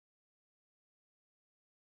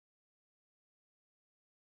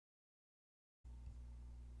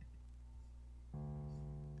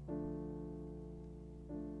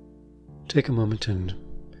Take a moment and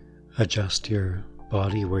adjust your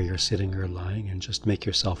body where you're sitting or lying and just make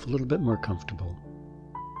yourself a little bit more comfortable.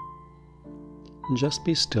 And just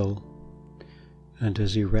be still, and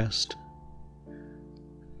as you rest,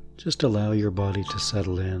 just allow your body to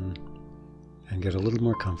settle in and get a little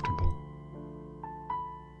more comfortable.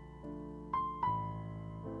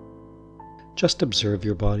 Just observe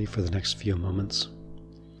your body for the next few moments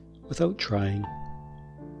without trying.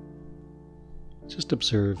 Just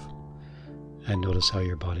observe and notice how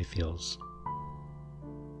your body feels.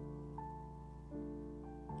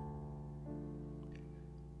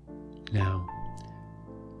 Now,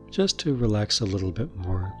 just to relax a little bit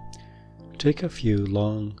more, take a few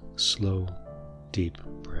long, slow, deep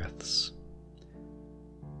breaths.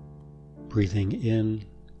 Breathing in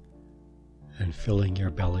and filling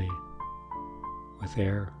your belly with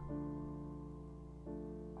air.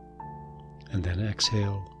 And then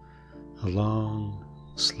exhale, a long,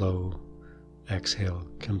 slow exhale,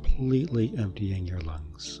 completely emptying your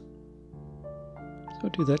lungs. So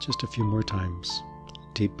do that just a few more times.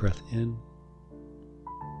 Deep breath in.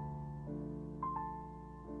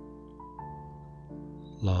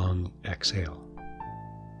 Long exhale.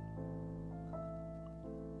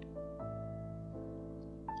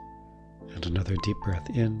 And another deep breath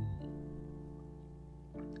in,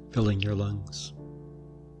 filling your lungs.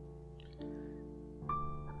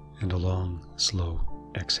 And a long, slow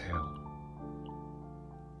exhale.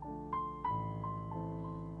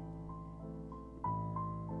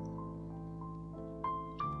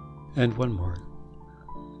 And one more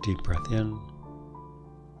deep breath in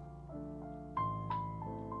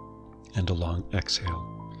and a long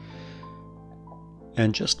exhale.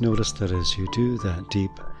 And just notice that as you do that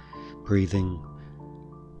deep breathing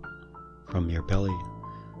from your belly,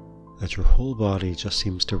 that your whole body just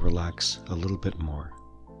seems to relax a little bit more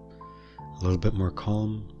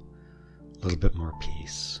calm, a little bit more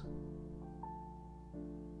peace.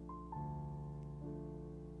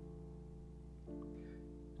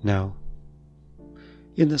 Now,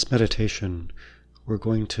 in this meditation, we're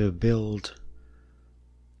going to build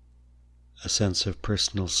a sense of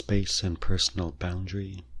personal space and personal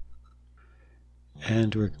boundary,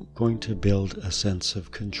 and we're going to build a sense of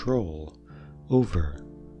control over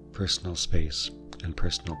personal space and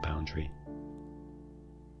personal boundary.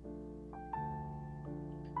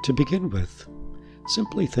 To begin with,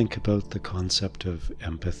 simply think about the concept of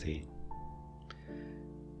empathy.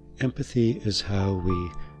 Empathy is how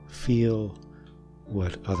we feel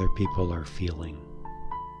what other people are feeling.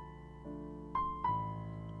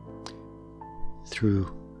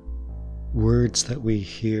 Through words that we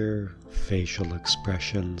hear, facial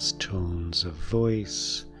expressions, tones of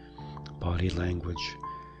voice, body language,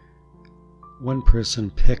 one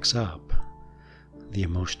person picks up the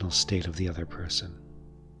emotional state of the other person.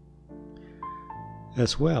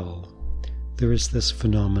 As well, there is this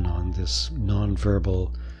phenomenon, this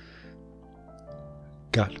nonverbal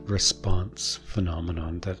gut response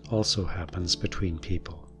phenomenon that also happens between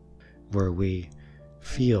people, where we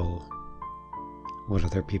feel what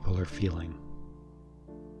other people are feeling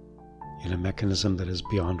in a mechanism that is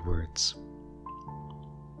beyond words.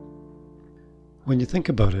 When you think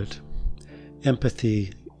about it,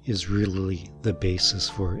 empathy is really the basis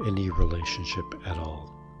for any relationship at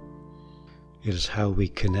all. It is how we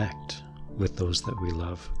connect with those that we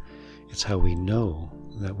love. It's how we know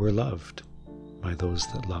that we're loved by those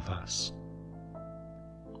that love us.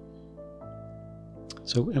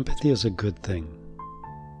 So empathy is a good thing.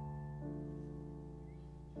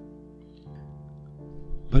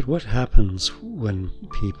 But what happens when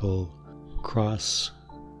people cross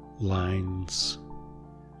lines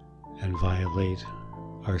and violate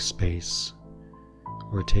our space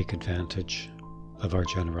or take advantage of our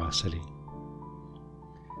generosity?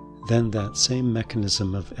 Then that same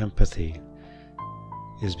mechanism of empathy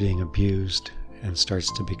is being abused and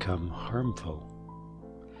starts to become harmful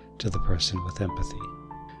to the person with empathy.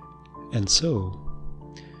 And so,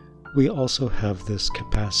 we also have this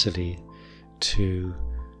capacity to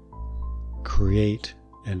create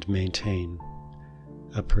and maintain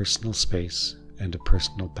a personal space and a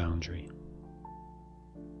personal boundary.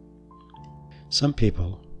 Some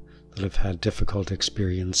people that have had difficult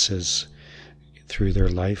experiences through their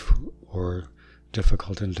life or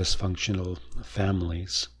difficult and dysfunctional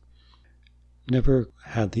families never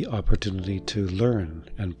had the opportunity to learn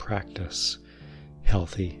and practice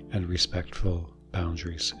healthy and respectful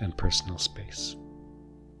boundaries and personal space.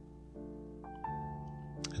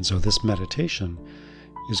 And so this meditation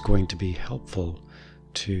is going to be helpful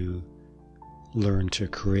to learn to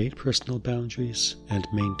create personal boundaries and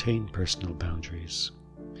maintain personal boundaries,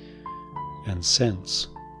 and sense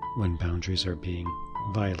when boundaries are being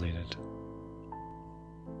violated.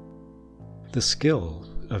 The skill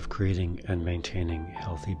of creating and maintaining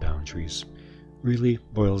healthy boundaries really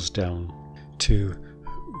boils down to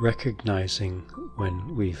recognizing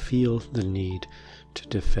when we feel the need to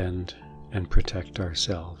defend and protect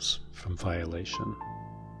ourselves from violation.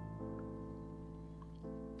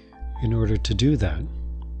 In order to do that,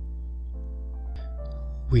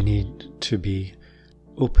 we need to be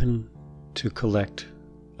open to collect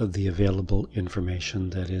the available information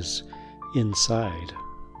that is inside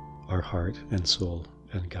our heart and soul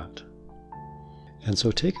and gut. And so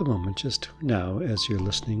take a moment just now as you're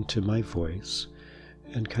listening to my voice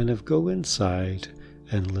and kind of go inside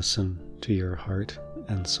and listen to your heart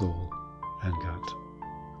and soul and gut.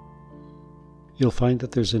 You'll find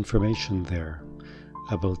that there's information there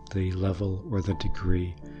about the level or the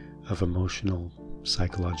degree of emotional,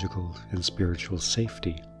 psychological, and spiritual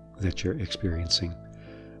safety that you're experiencing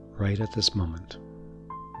right at this moment.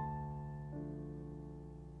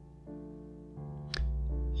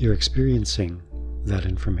 You're experiencing that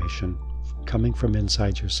information coming from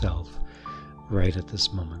inside yourself right at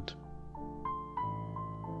this moment.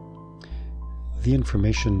 The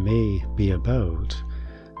information may be about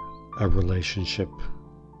a relationship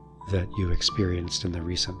that you experienced in the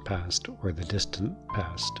recent past or the distant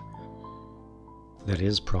past that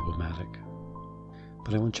is problematic.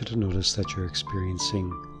 But I want you to notice that you're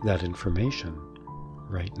experiencing that information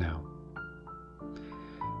right now.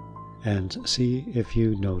 And see if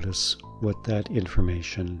you notice what that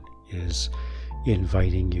information is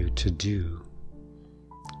inviting you to do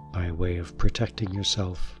by way of protecting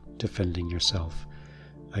yourself, defending yourself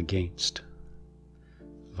against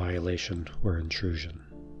violation or intrusion.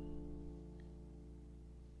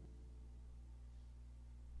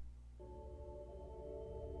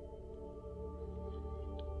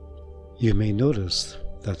 You may notice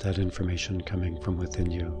that that information coming from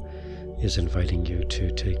within you is inviting you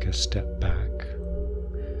to take a step back,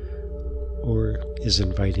 or is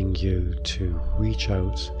inviting you to reach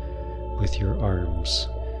out with your arms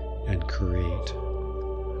and create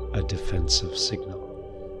a defensive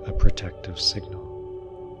signal, a protective signal.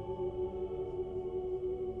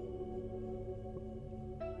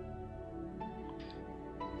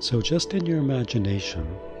 So just in your imagination,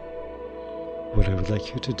 what I would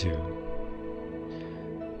like you to do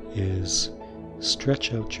is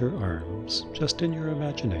stretch out your arms, just in your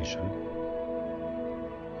imagination.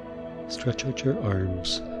 Stretch out your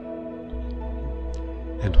arms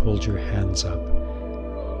and hold your hands up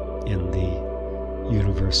in the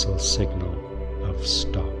universal signal of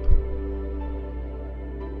stop.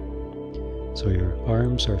 So your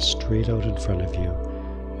arms are straight out in front of you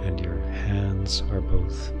and your hands are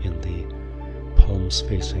both in the palms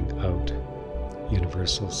facing out,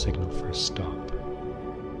 universal signal for stop.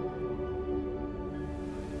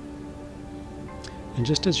 And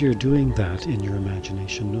just as you're doing that in your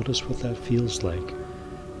imagination, notice what that feels like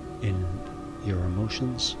in your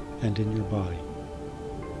emotions and in your body.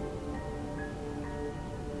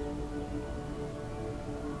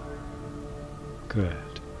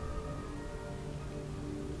 Good.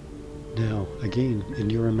 Now, again, in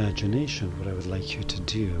your imagination, what I would like you to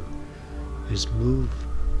do is move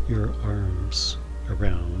your arms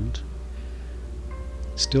around.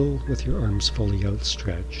 Still with your arms fully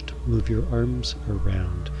outstretched, move your arms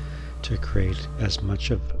around to create as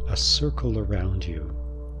much of a circle around you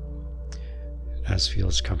as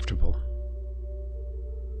feels comfortable.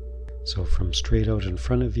 So from straight out in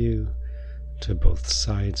front of you to both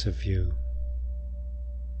sides of you,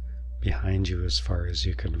 behind you as far as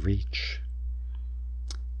you can reach,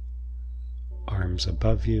 arms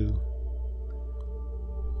above you,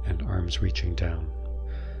 and arms reaching down,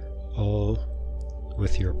 all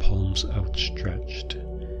with your palms outstretched,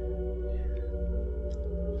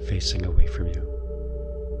 facing away from you.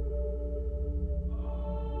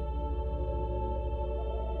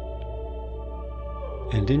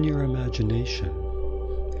 And in your imagination,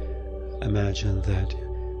 imagine that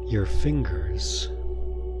your fingers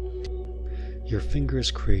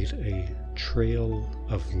create a trail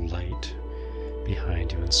of light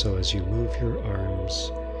behind you. And so as you move your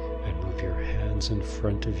arms and move your hands in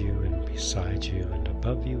front of you and beside you and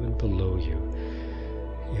above you and below you,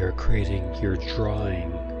 you're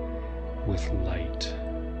drawing with light.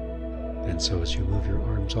 And so as you move your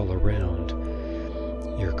arms all around,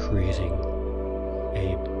 you're creating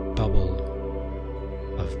a bubble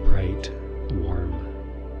of bright, warm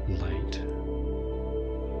light.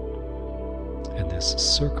 And this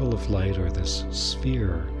circle of light, or this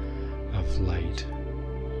sphere of light,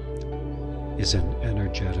 is an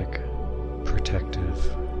energetic,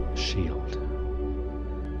 protective shield.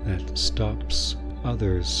 that stops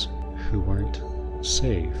others who aren't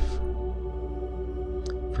safe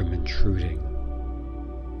from intruding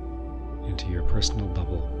into your personal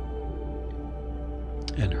bubble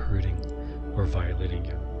and hurting or violating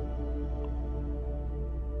you.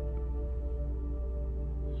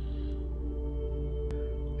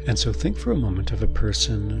 And so think for a moment of a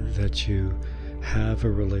person that you have a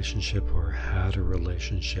relationship or had a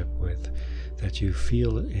relationship with, that you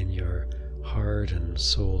feel in your heart and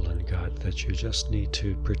soul and gut that you just need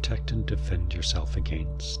to protect and defend yourself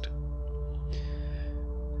against.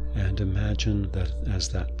 And imagine that as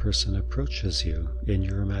that person approaches you in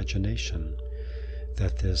your imagination,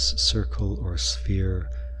 that this circle or sphere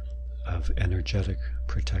of energetic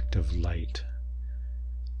protective light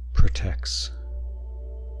protects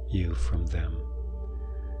you from them,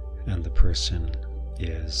 and the person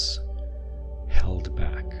is held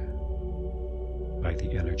back by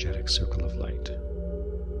the energetic circle of light.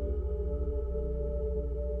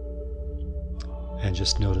 And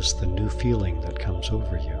just notice the new feeling that comes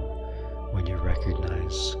over you when you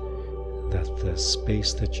recognize that the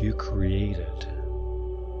space that you created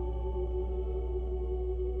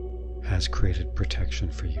has created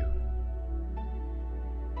protection for you.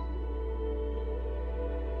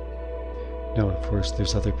 Now, of course,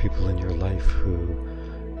 there's other people in your life who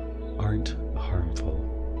aren't harmful,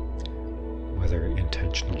 whether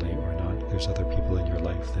intentionally or not. There's other people in your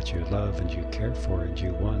life that you love and you care for and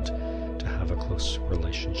you want to have a close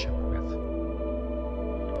relationship with.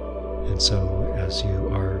 And so, as you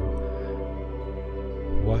are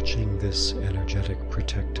watching this energetic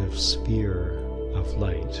protective sphere of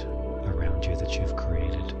light around you that you've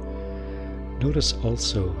created, notice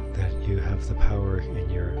also that you have the power in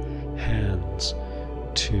your hands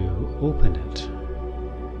to open it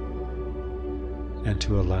and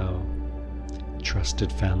to allow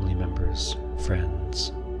trusted family members,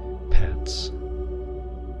 friends, pets,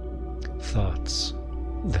 thoughts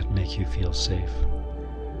that make you feel safe.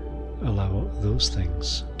 Allow those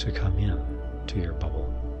things to come in to your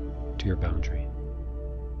bubble, to your boundary.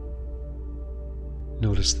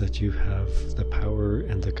 Notice that you have the power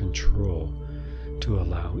and the control to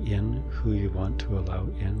allow in who you want to allow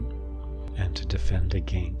in, and to defend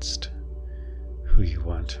against who you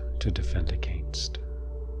want to defend against.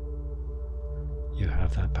 You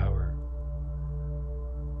have that power.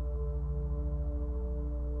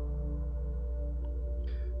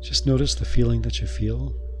 Just notice the feeling that you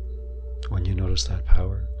feel when you notice that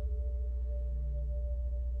power.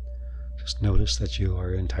 Just notice that you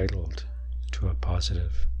are entitled to a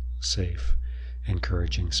positive, safe,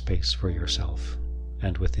 encouraging space for yourself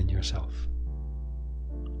and within yourself.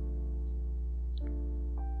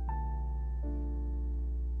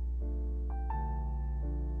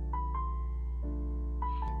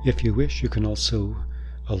 If you wish, you can also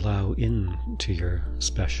allow into your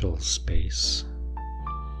special space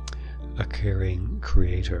a caring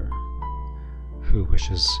creator who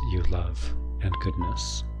wishes you love and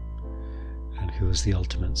goodness, and who is the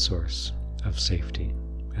ultimate source of safety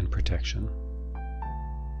and protection.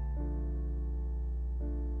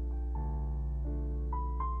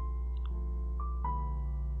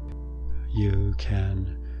 You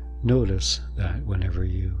can notice that whenever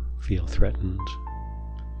you feel threatened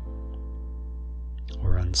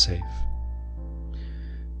or unsafe,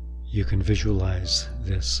 you can visualize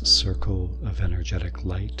this circle of energetic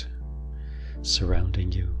light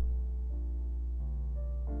surrounding you,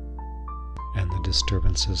 and the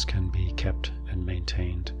disturbances can be kept and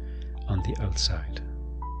maintained on the outside.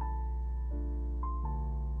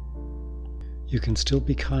 You can still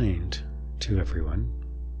be kind to everyone,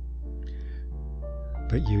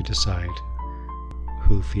 but you decide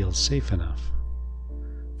who feels safe enough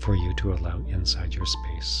for you to allow inside your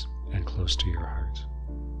space and close to your heart.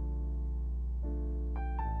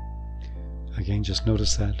 Again, just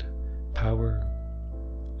notice that power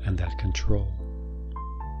and that control.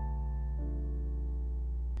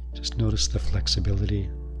 Just notice the flexibility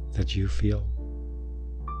that you feel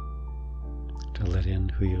to let in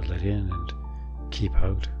who you let in and keep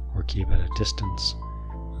out or keep at a distance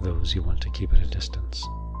those you want to keep at a distance.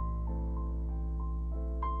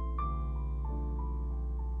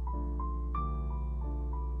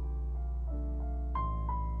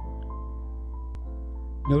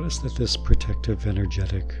 Notice that this protective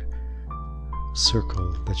energetic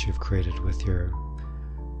circle that you've created with your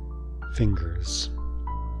fingers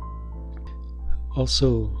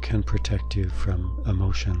also can protect you from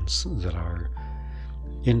emotions that are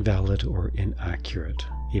invalid or inaccurate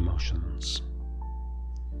emotions.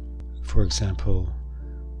 For example,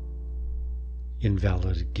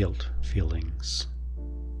 invalid guilt feelings.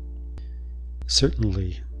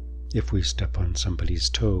 Certainly, if we step on somebody's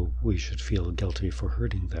toe, we should feel guilty for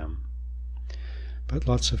hurting them. But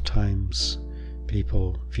lots of times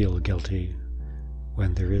people feel guilty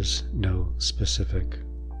when there is no specific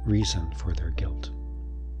reason for their guilt.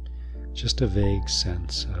 Just a vague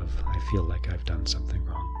sense of, I feel like I've done something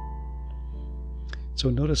wrong. So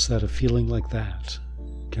notice that a feeling like that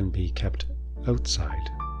can be kept outside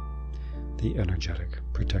the energetic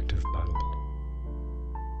protective bubble.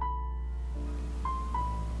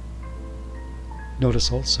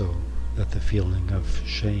 Notice also that the feeling of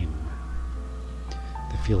shame,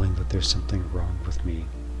 the feeling that there's something wrong with me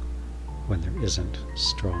when there isn't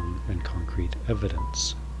strong and concrete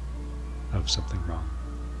evidence of something wrong,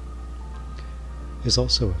 is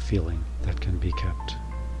also a feeling that can be kept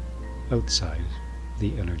outside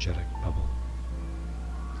the energetic bubble,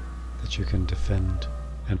 that you can defend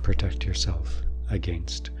and protect yourself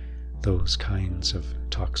against those kinds of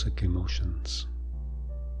toxic emotions.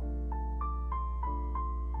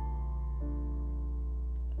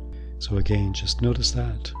 So again, just notice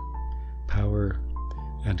that power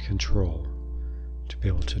and control to be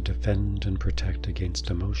able to defend and protect against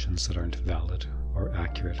emotions that aren't valid or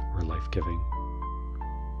accurate or life-giving.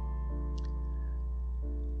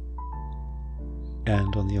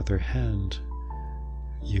 And on the other hand,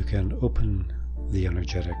 you can open the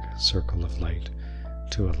energetic circle of light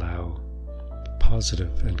to allow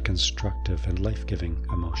positive and constructive and life-giving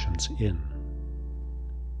emotions in.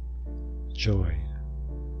 Joy,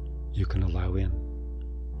 you can allow in.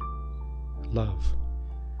 Love,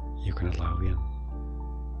 you can allow in.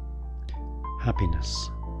 Happiness,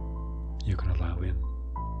 you can allow in.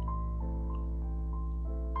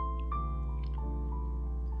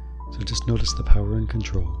 So just notice the power and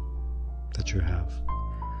control that you have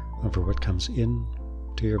over what comes in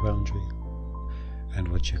to your boundary and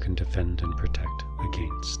what you can defend and protect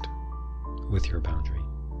against with your boundary.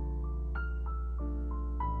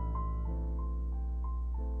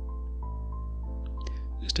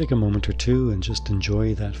 Just take a moment or two and just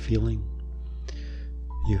enjoy that feeling.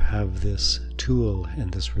 You have this tool and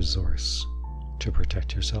this resource to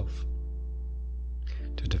protect yourself,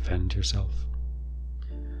 to defend yourself,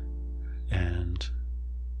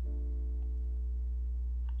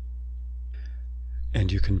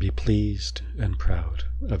 and you can be pleased and proud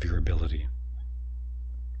of your ability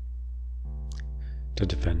to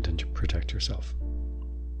defend and to protect yourself.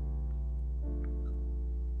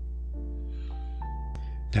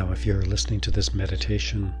 Now, if you're listening to this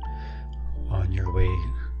meditation on your way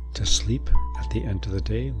to sleep at the end of the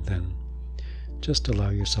day, then just allow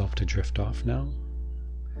yourself to drift off now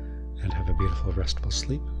and have a beautiful, restful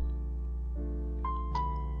sleep.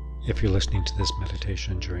 If you're listening to this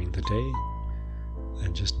meditation during the day,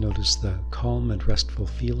 then just notice the calm and restful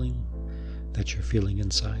feeling that you're feeling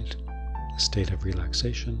inside, a state of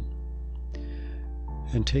relaxation,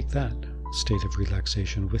 and take that state of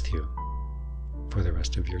relaxation with you for the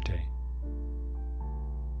rest of your day.